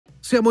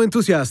Siamo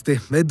entusiasti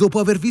e dopo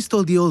aver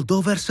visto The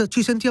Holdovers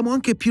ci sentiamo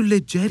anche più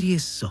leggeri e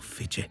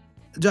soffici.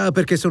 Già,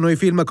 perché sono i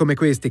film come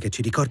questi che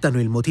ci ricordano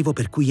il motivo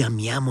per cui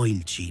amiamo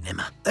il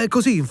cinema. È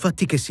così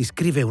infatti che si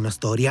scrive una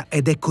storia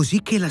ed è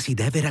così che la si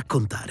deve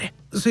raccontare.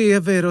 Sì, è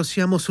vero,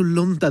 siamo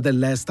sull'onda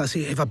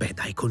dell'estasi e vabbè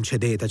dai,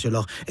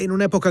 concedetecelo. In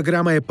un'epoca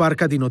grama e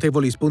parca di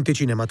notevoli spunti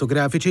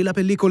cinematografici, la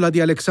pellicola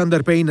di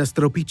Alexander Payne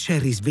stropiccia e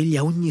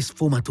risveglia ogni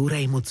sfumatura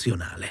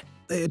emozionale.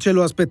 E ce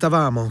lo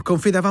aspettavamo,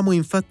 confidavamo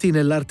infatti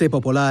nell'arte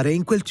popolare,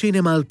 in quel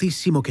cinema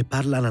altissimo che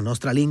parla la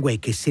nostra lingua e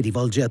che si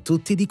rivolge a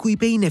tutti, di cui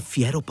Payne è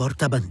fiero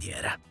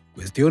portabandiera.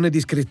 Questione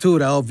di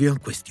scrittura, ovvio,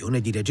 questione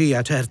di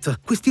regia, certo,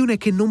 questione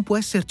che non può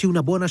esserci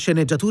una buona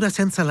sceneggiatura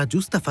senza la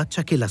giusta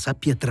faccia che la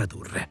sappia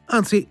tradurre.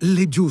 Anzi,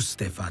 le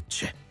giuste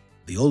facce.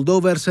 The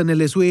Holdovers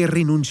nelle sue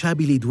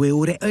irrinunciabili 2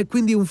 ore è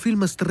quindi un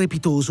film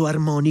strepitoso,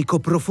 armonico,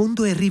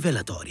 profondo e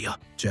rivelatorio.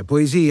 C'è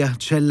poesia,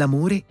 c'è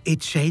l'amore e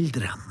c'è il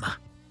dramma.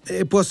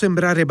 E può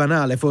sembrare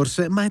banale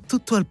forse, ma è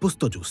tutto al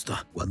posto giusto.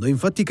 Quando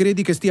infatti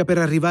credi che stia per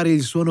arrivare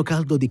il suono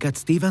caldo di Cat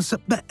Stevens,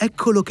 beh,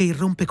 eccolo che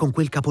irrompe con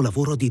quel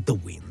capolavoro di The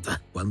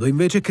Wind. Quando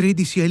invece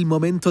credi sia il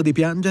momento di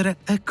piangere,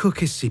 ecco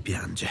che si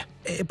piange.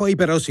 E poi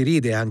però si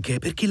ride anche,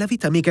 perché la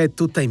vita mica è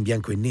tutta in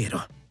bianco e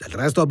nero. Del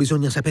resto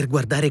bisogna saper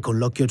guardare con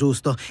l'occhio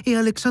giusto, e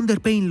Alexander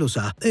Payne lo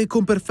sa, e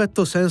con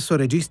perfetto senso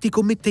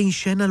registico mette in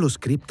scena lo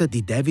script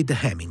di David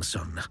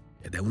Hemmingson.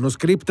 Ed è uno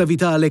script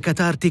vitale,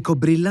 catartico,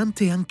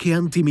 brillante e anche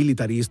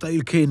antimilitarista,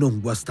 il che non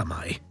guasta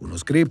mai. Uno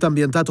script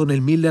ambientato nel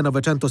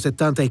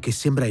 1970 e che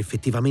sembra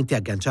effettivamente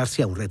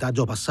agganciarsi a un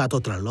retaggio passato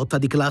tra lotta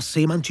di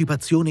classe,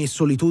 emancipazione e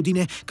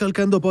solitudine,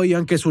 calcando poi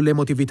anche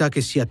sull'emotività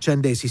che si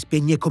accende e si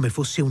spegne come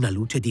fosse una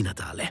luce di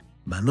Natale.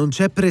 Ma non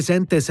c'è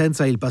presente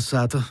senza il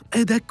passato,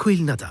 ed ecco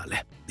il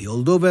Natale. The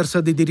Holdovers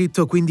di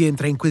diritto quindi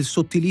entra in quel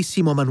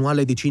sottilissimo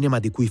manuale di cinema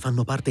di cui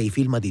fanno parte i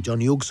film di John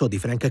Hughes o di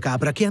Frank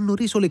Capra che hanno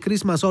reso le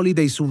Christmas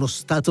Holiday su uno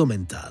stato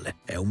mentale.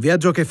 È un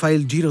viaggio che fa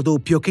il giro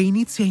doppio, che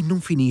inizia e non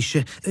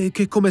finisce, e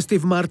che come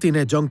Steve Martin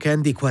e John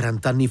Candy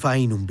 40 anni fa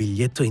in Un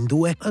biglietto in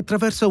due,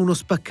 attraversa uno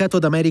spaccato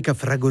d'America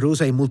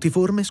fragorosa e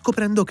multiforme,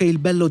 scoprendo che il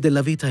bello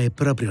della vita è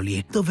proprio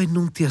lì, dove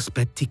non ti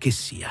aspetti che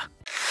sia.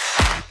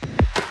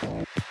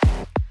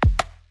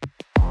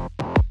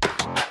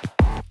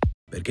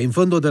 Perché in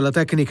fondo della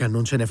tecnica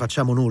non ce ne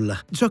facciamo nulla.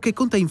 Ciò che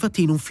conta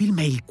infatti in un film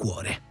è il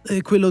cuore.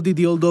 E quello di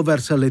The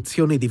Holdovers,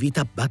 Lezioni di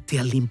vita, batte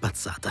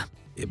all'impazzata.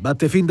 E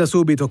batte fin da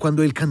subito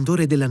quando il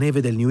candore della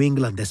neve del New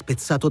England è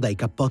spezzato dai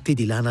cappotti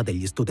di lana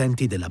degli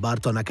studenti della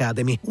Barton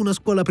Academy, una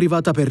scuola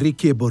privata per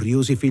ricchi e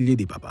boriosi figli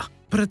di papà.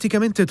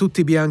 Praticamente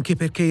tutti bianchi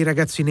perché i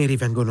ragazzi neri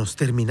vengono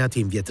sterminati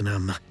in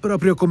Vietnam,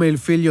 proprio come il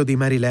figlio di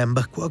Mary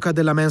Lamb, cuoca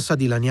della mensa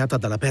dilaniata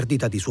dalla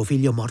perdita di suo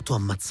figlio morto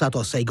ammazzato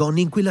a Saigon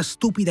in quella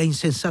stupida e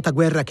insensata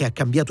guerra che ha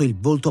cambiato il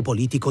volto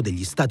politico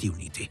degli Stati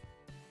Uniti.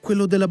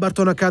 Quello della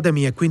Barton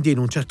Academy è quindi in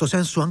un certo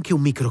senso anche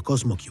un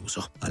microcosmo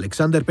chiuso.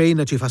 Alexander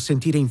Payne ci fa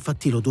sentire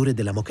infatti l'odore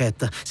della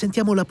moquette,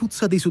 sentiamo la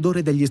puzza di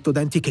sudore degli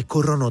studenti che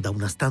corrono da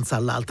una stanza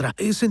all'altra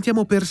e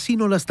sentiamo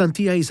persino la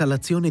stantia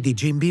esalazione di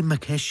Jim Beam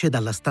che esce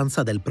dalla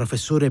stanza del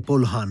professore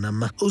Paul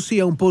Giamatti,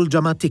 ossia un Paul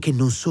Giamatti che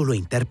non solo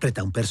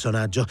interpreta un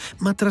personaggio,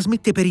 ma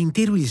trasmette per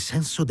intero il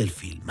senso del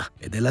film.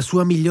 Ed è la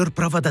sua miglior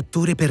prova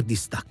d'attore per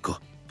distacco.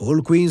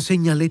 Paul qui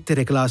insegna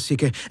lettere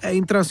classiche, è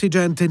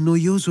intransigente,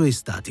 noioso e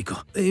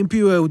statico. E in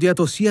più è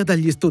odiato sia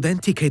dagli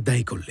studenti che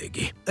dai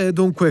colleghi. E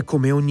dunque,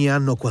 come ogni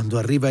anno quando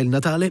arriva il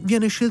Natale,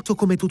 viene scelto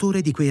come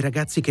tutore di quei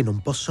ragazzi che non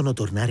possono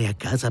tornare a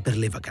casa per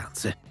le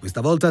vacanze.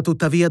 Questa volta,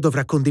 tuttavia,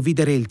 dovrà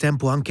condividere il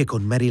tempo anche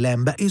con Mary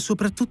Lamb e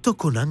soprattutto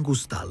con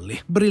Angus Tully,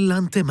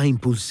 brillante ma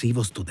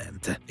impulsivo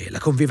studente. E la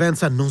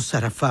convivenza non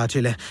sarà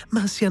facile,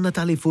 ma se a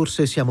Natale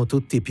forse siamo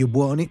tutti più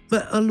buoni,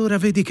 beh, allora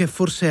vedi che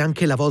forse è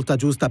anche la volta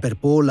giusta per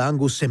Paul,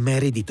 Angus e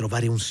Mary di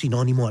trovare un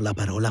sinonimo alla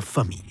parola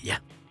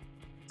famiglia.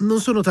 Non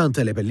sono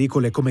tante le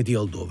pellicole come The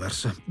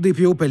Holdovers, di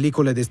più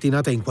pellicole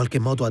destinate in qualche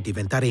modo a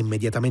diventare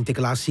immediatamente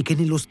classiche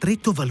nello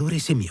stretto valore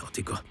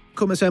semiotico.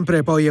 Come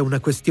sempre poi è una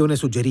questione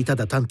suggerita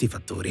da tanti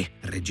fattori: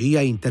 regia,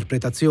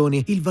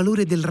 interpretazioni, il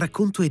valore del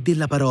racconto e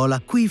della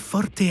parola, qui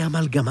forte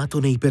amalgamato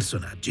nei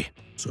personaggi.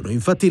 Sono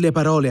infatti le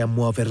parole a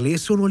muoverli e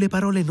sono le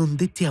parole non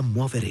dette a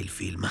muovere il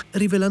film,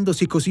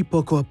 rivelandosi così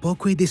poco a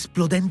poco ed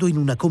esplodendo in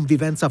una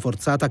convivenza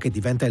forzata che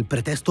diventa il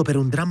pretesto per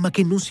un dramma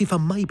che non si fa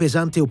mai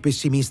pesante o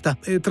pessimista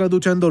e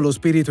traducendo lo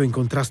spirito in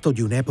contrasto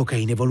di un'epoca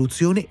in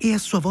evoluzione e a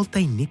sua volta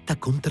in netta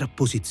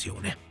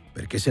contrapposizione.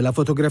 Perché se la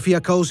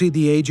fotografia Cozy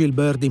di Agile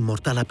Bird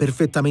immortala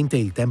perfettamente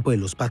il tempo e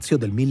lo spazio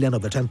del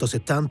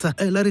 1970,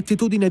 è la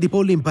rettitudine di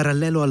Paul in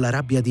parallelo alla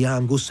rabbia di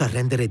Angus a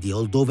rendere The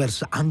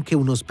Holdovers anche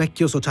uno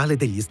specchio sociale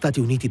degli Stati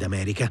Uniti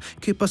d'America,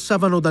 che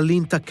passavano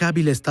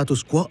dall'intaccabile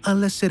status quo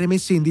all'essere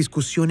messi in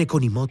discussione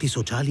con i moti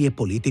sociali e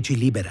politici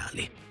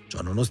liberali.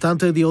 Ciò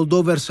nonostante, The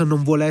Holdovers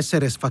non vuole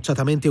essere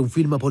sfacciatamente un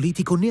film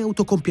politico né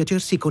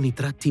autocompiacersi con i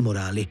tratti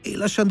morali, e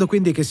lasciando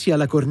quindi che sia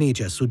la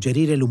cornice a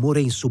suggerire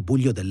l'umore in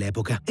subbuglio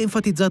dell'epoca,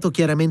 enfatizzato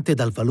chiaramente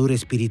dal valore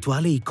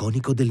spirituale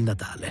iconico del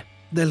Natale.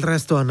 Del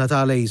resto a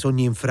Natale i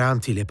sogni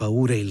infranti, le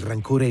paure, il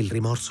rancore e il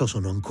rimorso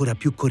sono ancora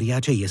più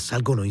coriacei e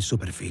salgono in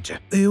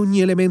superficie. E ogni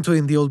elemento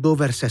in The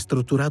Holdovers è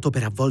strutturato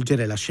per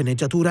avvolgere la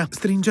sceneggiatura,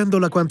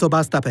 stringendola quanto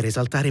basta per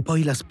esaltare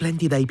poi la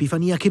splendida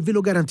epifania che, ve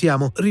lo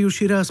garantiamo,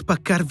 riuscirà a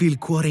spaccarvi il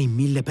cuore in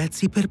 1000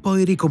 pezzi per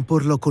poi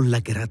ricomporlo con la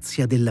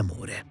grazia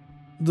dell'amore.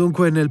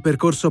 Dunque, nel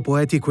percorso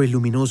poetico e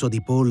luminoso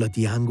di Paul,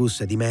 di Angus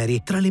e di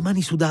Mary, tra le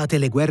mani sudate,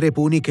 le guerre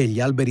puniche e gli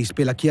alberi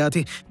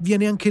spelacchiati,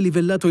 viene anche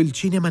livellato il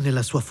cinema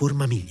nella sua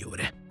forma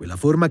migliore. Quella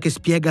forma che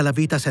spiega la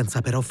vita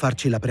senza però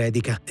farci la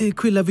predica, e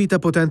quella vita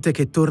potente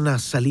che torna a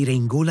salire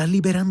in gola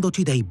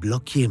liberandoci dai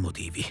blocchi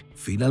emotivi.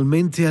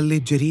 Finalmente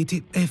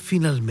alleggeriti e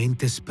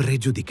finalmente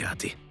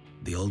spregiudicati.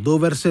 The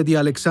Holdovers di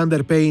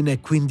Alexander Payne è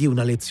quindi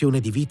una lezione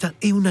di vita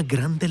e una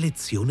grande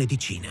lezione di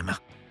cinema.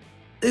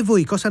 E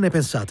voi cosa ne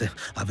pensate?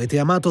 Avete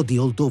amato The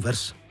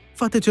Holdovers?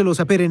 Fatecelo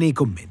sapere nei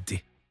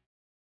commenti.